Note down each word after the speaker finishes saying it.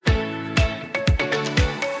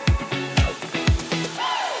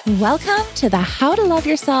Welcome to the How to Love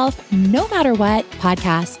Yourself No Matter What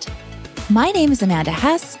podcast. My name is Amanda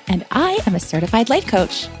Hess, and I am a certified life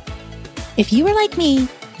coach. If you are like me,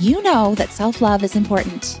 you know that self-love is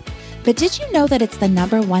important. But did you know that it's the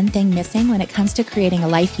number one thing missing when it comes to creating a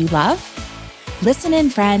life you love? Listen in,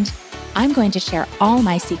 friend. I'm going to share all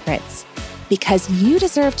my secrets because you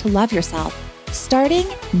deserve to love yourself starting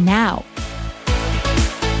now.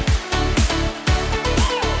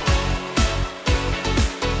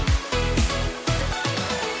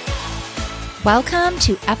 Welcome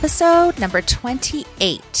to episode number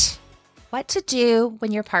 28, What to Do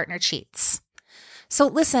When Your Partner Cheats. So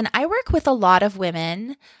listen, I work with a lot of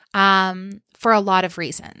women for a lot of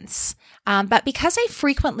reasons. But because I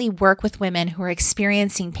frequently work with women who are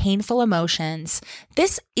experiencing painful emotions,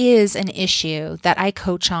 this is an issue that I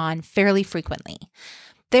coach on fairly frequently.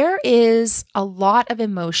 There is a lot of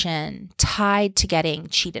emotion tied to getting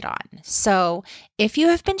cheated on. So if you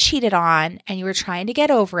have been cheated on and you are trying to get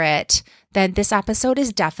over it, then this episode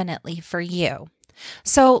is definitely for you.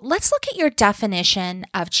 So let's look at your definition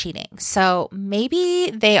of cheating. So maybe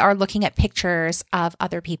they are looking at pictures of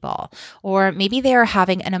other people, or maybe they are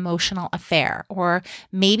having an emotional affair, or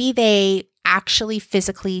maybe they actually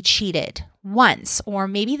physically cheated once, or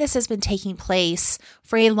maybe this has been taking place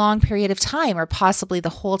for a long period of time, or possibly the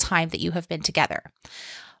whole time that you have been together.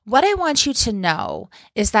 What I want you to know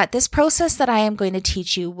is that this process that I am going to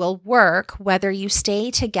teach you will work whether you stay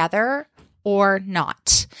together or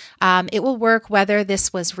not. It will work whether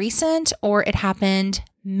this was recent or it happened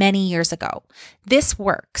many years ago. This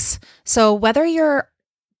works. So whether you're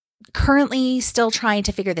currently still trying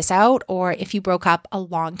to figure this out, or if you broke up a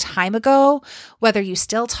long time ago, whether you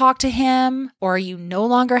still talk to him or you no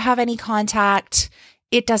longer have any contact,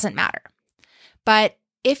 it doesn't matter. But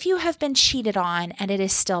if you have been cheated on and it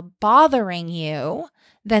is still bothering you,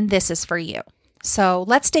 then this is for you. So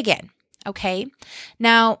let's dig in, okay?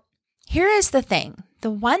 Now, here is the thing.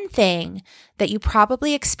 The one thing that you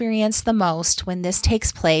probably experience the most when this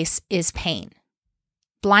takes place is pain.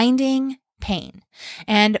 Blinding pain.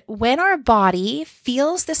 And when our body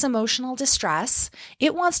feels this emotional distress,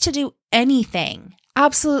 it wants to do anything,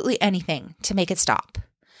 absolutely anything, to make it stop.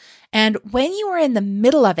 And when you are in the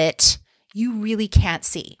middle of it, you really can't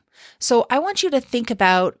see. So I want you to think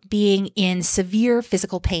about being in severe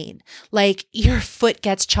physical pain, like your foot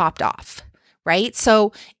gets chopped off, right?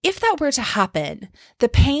 So if that were to happen, the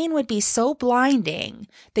pain would be so blinding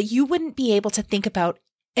that you wouldn't be able to think about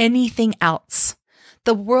anything else.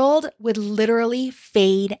 The world would literally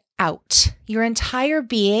fade out. Your entire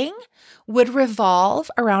being would revolve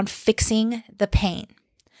around fixing the pain.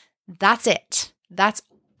 That's it. That's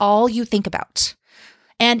all you think about.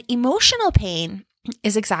 And emotional pain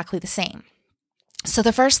is exactly the same. So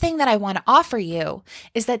the first thing that I want to offer you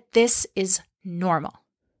is that this is normal.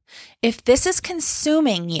 If this is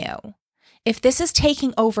consuming you, if this is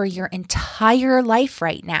taking over your entire life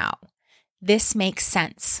right now, this makes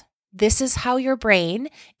sense. This is how your brain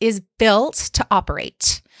is built to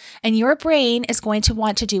operate. And your brain is going to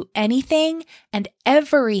want to do anything and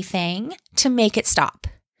everything to make it stop.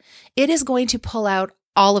 It is going to pull out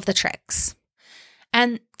all of the tricks.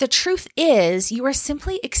 And the truth is, you are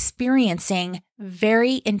simply experiencing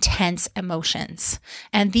very intense emotions.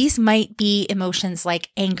 And these might be emotions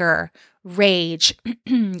like anger, rage,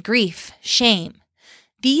 grief, shame.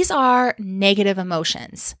 These are negative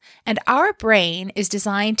emotions, and our brain is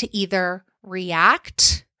designed to either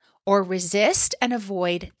react or resist and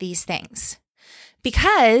avoid these things.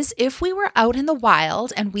 Because if we were out in the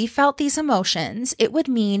wild and we felt these emotions, it would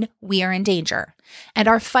mean we are in danger, and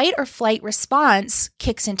our fight or flight response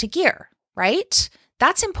kicks into gear, right?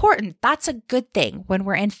 That's important. That's a good thing when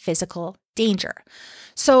we're in physical danger.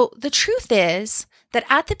 So the truth is that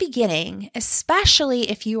at the beginning,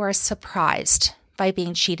 especially if you are surprised by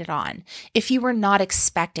being cheated on, if you were not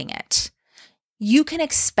expecting it, you can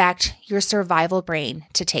expect your survival brain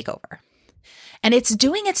to take over. And it's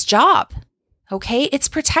doing its job, okay? It's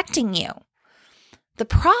protecting you. The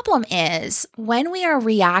problem is when we are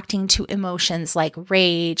reacting to emotions like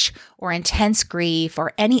rage or intense grief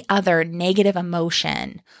or any other negative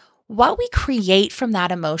emotion, what we create from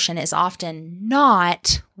that emotion is often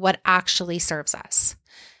not what actually serves us.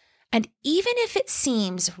 And even if it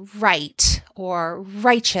seems right or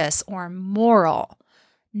righteous or moral,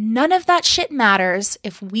 none of that shit matters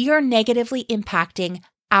if we are negatively impacting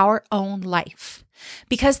our own life.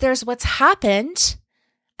 Because there's what's happened,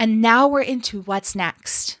 and now we're into what's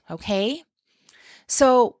next, okay?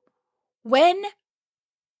 So when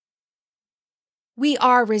we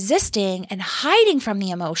are resisting and hiding from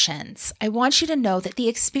the emotions, I want you to know that the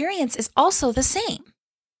experience is also the same,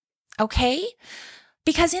 okay?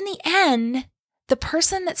 Because in the end, the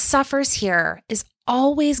person that suffers here is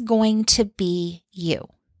always going to be you.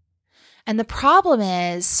 And the problem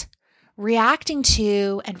is reacting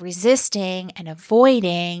to and resisting and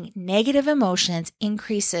avoiding negative emotions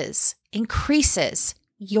increases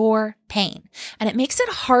your pain. And it makes it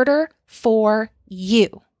harder for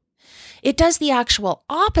you. It does the actual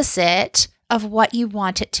opposite of what you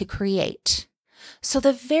want it to create. So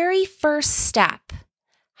the very first step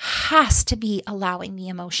has to be allowing the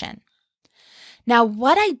emotion. Now,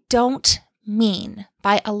 what I don't mean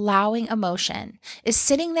by allowing emotion is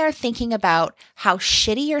sitting there thinking about how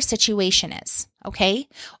shitty your situation is, okay?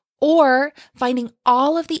 Or finding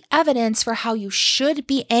all of the evidence for how you should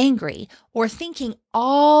be angry or thinking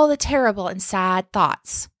all the terrible and sad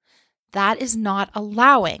thoughts. That is not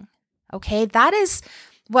allowing, okay? That is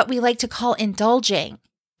what we like to call indulging,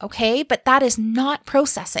 okay? But that is not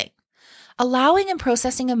processing. Allowing and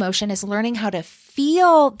processing emotion is learning how to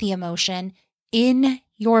feel the emotion in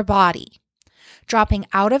your body, dropping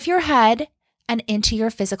out of your head and into your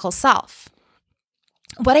physical self.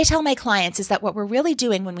 What I tell my clients is that what we're really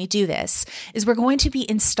doing when we do this is we're going to be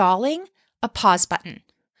installing a pause button.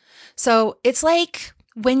 So it's like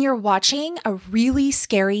when you're watching a really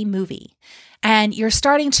scary movie and you're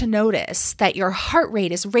starting to notice that your heart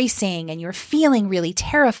rate is racing and you're feeling really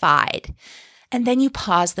terrified, and then you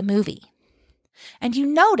pause the movie and you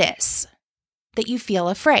notice that you feel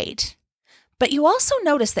afraid. But you also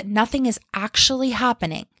notice that nothing is actually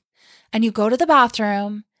happening. And you go to the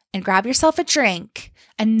bathroom and grab yourself a drink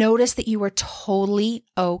and notice that you are totally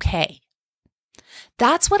okay.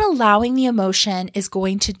 That's what allowing the emotion is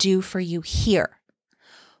going to do for you here.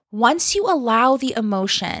 Once you allow the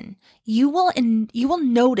emotion, you will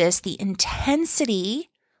notice the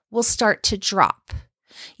intensity will start to drop.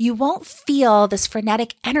 You won't feel this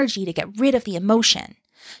frenetic energy to get rid of the emotion.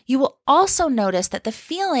 You will also notice that the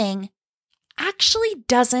feeling actually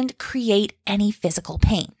doesn't create any physical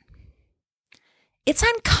pain. It's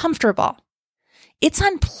uncomfortable. It's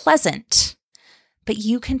unpleasant, but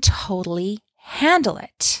you can totally handle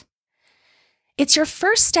it. It's your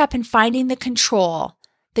first step in finding the control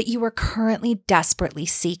that you are currently desperately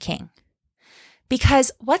seeking.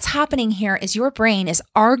 Because what's happening here is your brain is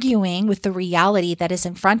arguing with the reality that is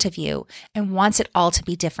in front of you and wants it all to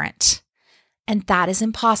be different. And that is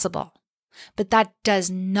impossible. But that does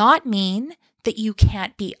not mean that you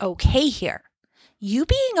can't be okay here. You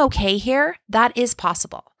being okay here, that is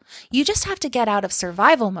possible. You just have to get out of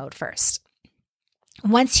survival mode first.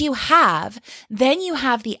 Once you have, then you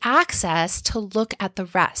have the access to look at the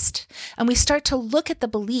rest. And we start to look at the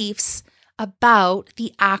beliefs about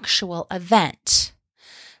the actual event.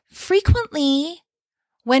 Frequently,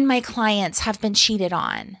 when my clients have been cheated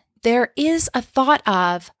on, there is a thought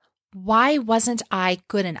of, why wasn't I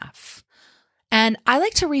good enough? And I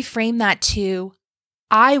like to reframe that to,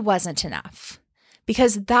 I wasn't enough,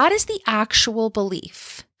 because that is the actual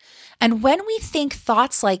belief. And when we think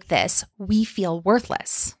thoughts like this, we feel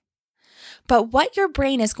worthless. But what your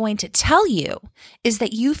brain is going to tell you is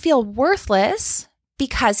that you feel worthless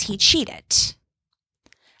because he cheated.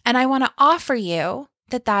 And I want to offer you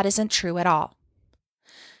that that isn't true at all.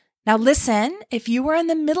 Now listen, if you were in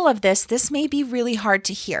the middle of this may be really hard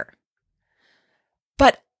to hear.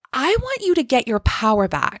 But I want you to get your power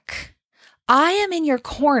back. I am in your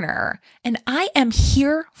corner and I am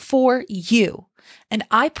here for you. And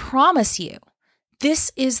I promise you,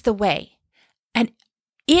 this is the way. And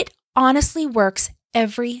it honestly works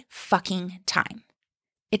every fucking time.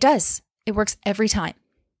 It does. It works every time.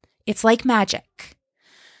 It's like magic.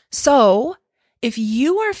 So if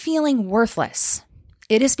you are feeling worthless,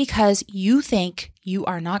 it is because you think you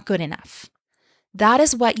are not good enough. That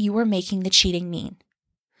is what you are making the cheating mean.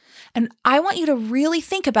 And I want you to really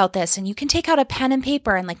think about this, and you can take out a pen and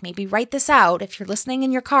paper and maybe write this out. If you're listening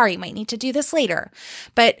in your car, you might need to do this later.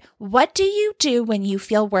 But what do you do when you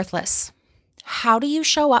feel worthless? How do you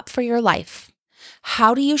show up for your life?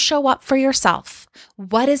 How do you show up for yourself?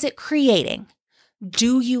 What is it creating?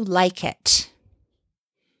 Do you like it?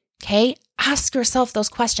 Okay, ask yourself those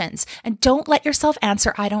questions and don't let yourself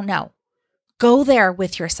answer, I don't know. Go there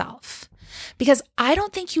with yourself, because I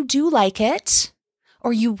don't think you do like it,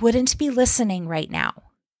 or you wouldn't be listening right now.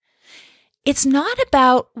 It's not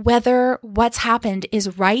about whether what's happened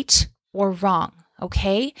is right or wrong,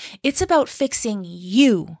 okay? It's about fixing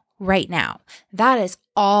you right now. That is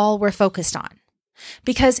all we're focused on.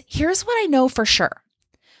 Because here's what I know for sure.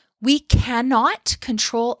 We cannot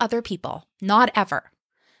control other people, not ever.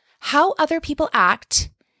 How other people act,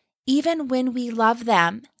 even when we love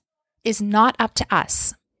them, is not up to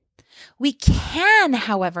us. We can,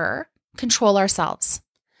 however, control ourselves.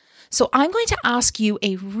 So I'm going to ask you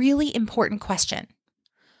a really important question.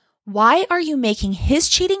 Why are you making his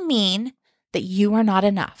cheating mean that you are not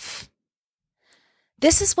enough?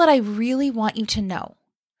 This is what I really want you to know.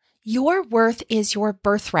 Your worth is your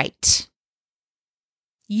birthright.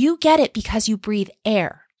 You get it because you breathe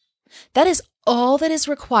air. That is all that is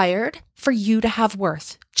required for you to have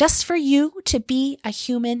worth, just for you to be a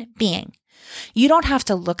human being. You don't have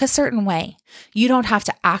to look a certain way. You don't have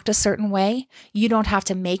to act a certain way. You don't have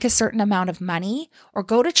to make a certain amount of money or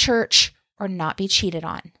go to church or not be cheated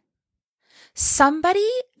on. Somebody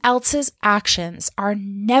else's actions are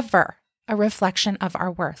never a reflection of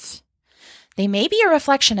our worth. They may be a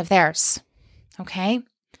reflection of theirs, okay?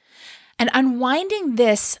 And unwinding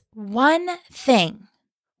this one thing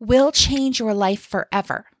will change your life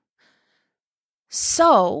forever.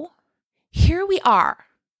 So here we are,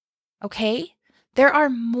 okay? There are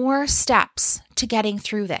more steps to getting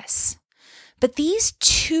through this, but these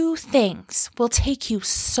two things will take you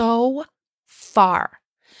so far.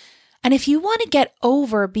 And if you want to get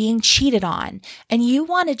over being cheated on and you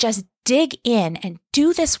want to just dig in and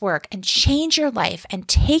do this work and change your life and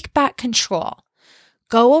take back control,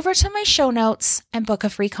 go over to my show notes and book a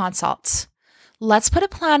free consult. Let's put a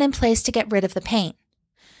plan in place to get rid of the pain.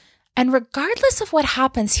 And regardless of what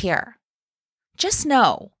happens here, just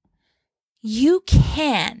know you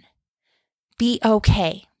can be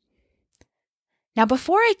okay. Now,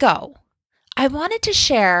 before I go, I wanted to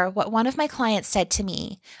share what one of my clients said to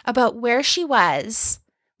me about where she was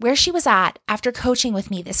at after coaching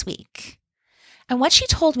with me this week. And what she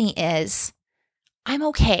told me is, I'm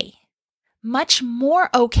okay, much more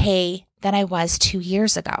okay than I was 2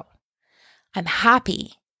 years ago. I'm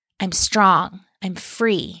happy, I'm strong, I'm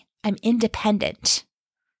free, I'm independent.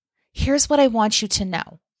 Here's what I want you to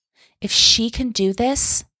know. If she can do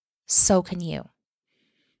this, so can you.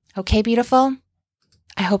 Okay, beautiful?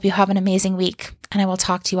 I hope you have an amazing week, and I will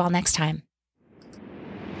talk to you all next time.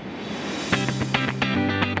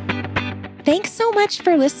 Thanks so much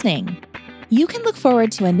for listening. You can look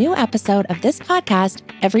forward to a new episode of this podcast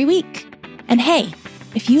every week. And hey,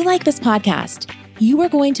 if you like this podcast, you are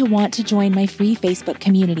going to want to join my free Facebook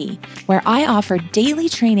community where I offer daily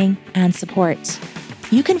training and support.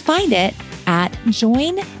 You can find it at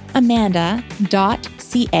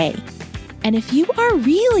joinamanda.ca. And if you are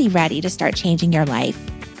really ready to start changing your life,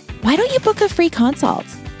 why don't you book a free consult?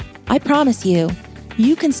 I promise you,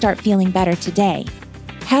 you can start feeling better today.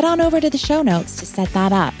 Head on over to the show notes to set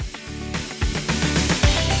that up.